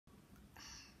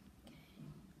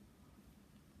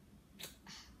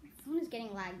getting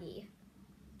laggy.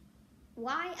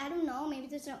 Why? I don't know. Maybe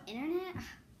there's no internet.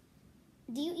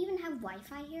 Do you even have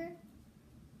Wi-Fi here?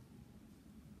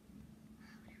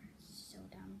 Whatever. So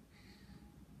dumb.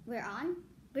 We're on?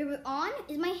 We're on?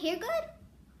 Is my hair good?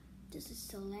 This is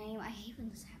so lame. I hate when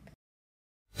this happens.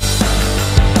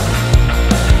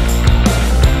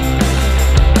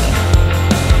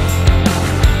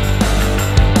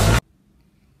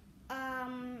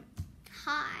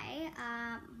 Hi.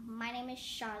 My name is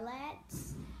Charlotte.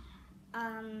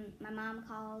 My mom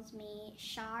calls me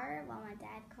Char, while my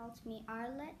dad calls me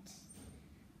Arlette.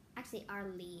 Actually,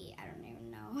 Arlie. I don't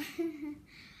even know.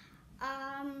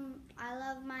 I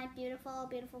love my beautiful,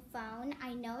 beautiful phone.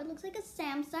 I know it looks like a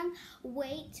Samsung.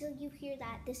 Wait till you hear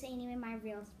that. This ain't even my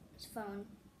real phone.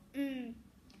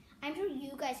 I'm sure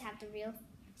you guys have the real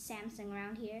Samsung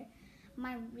around here.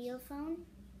 My real phone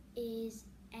is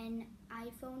an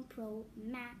iPhone Pro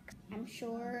Max. I'm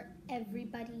sure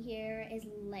everybody here is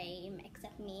lame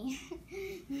except me.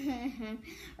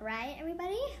 Right,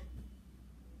 everybody?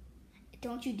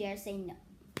 Don't you dare say no.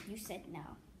 You said no.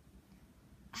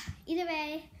 Either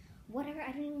way, whatever,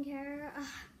 I don't even care.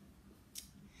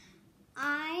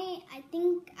 I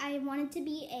think I wanted to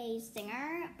be a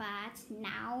singer, but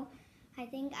now I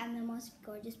think I'm the most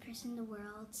gorgeous person in the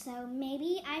world. So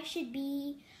maybe I should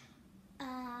be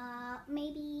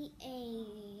maybe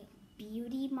a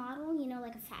beauty model, you know,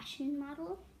 like a fashion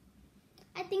model.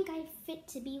 I think I fit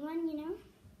to be one, you know.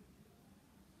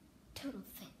 Total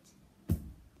fit.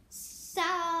 So,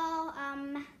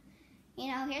 you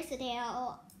know, here's the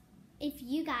deal. If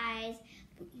you guys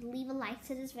leave a like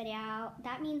to this video,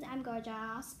 that means I'm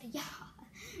gorgeous. Yeah.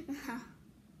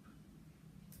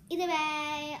 Either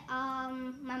way,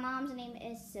 my mom's name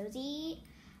is Susie.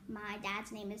 My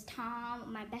dad's name is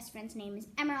Tom. My best friend's name is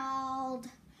Emerald.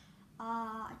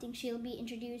 I think she'll be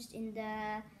introduced in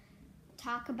the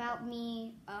Talk About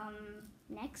Me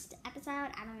next episode.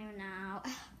 I don't even know.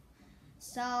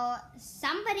 So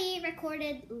somebody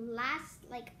recorded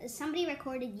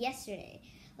yesterday.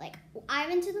 Like, I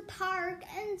went to the park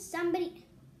and somebody...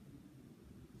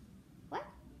 What?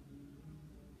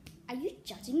 Are you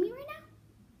judging me right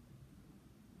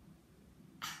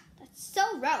now? That's so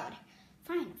rude.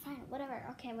 Fine, whatever.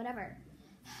 Okay, whatever.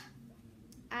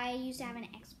 I used to have an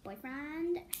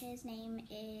ex-boyfriend. His name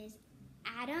is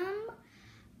Adam.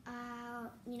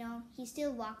 You know, he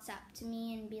still walks up to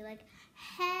me and be like,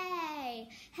 hey,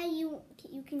 you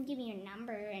can give me your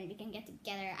number and we can get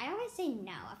together. I always say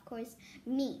no, of course.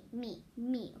 Me,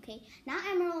 okay? Now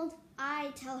Emerald,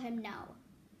 I tell him no.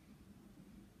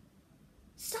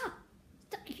 Stop,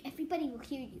 everybody will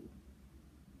hear you.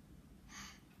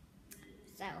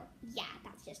 So, yeah,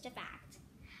 that's just a fact.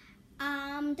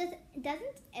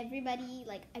 Doesn't everybody,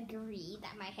 like, agree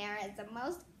that my hair is the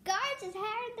most gorgeous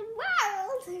hair in the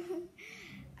world?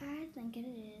 I think it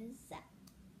is.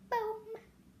 Boom.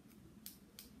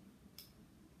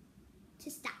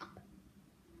 Just stop.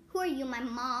 Who are you, my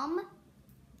mom?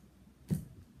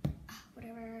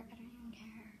 Whatever, I don't even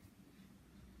care.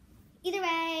 Either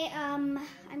way,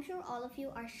 I'm sure all of you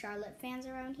are Charlotte fans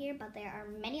around here, but there are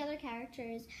many other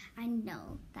characters. I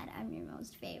know that I'm your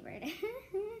most favorite.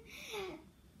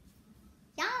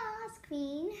 Yes,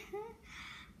 queen.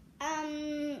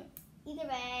 Either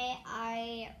way,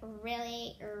 I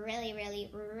really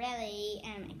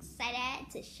am excited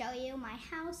to show you my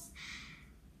house.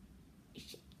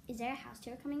 Is there a house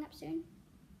tour coming up soon?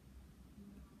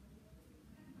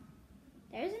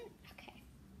 There isn't? Okay.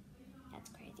 That's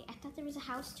crazy. I thought there was a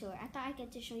house tour. I thought I'd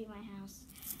get to show you my house.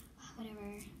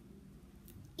 Whatever.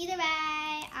 Either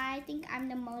way, I think I'm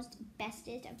the most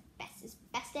bestest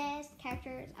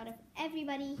characters out of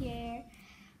everybody here.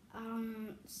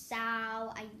 So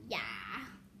I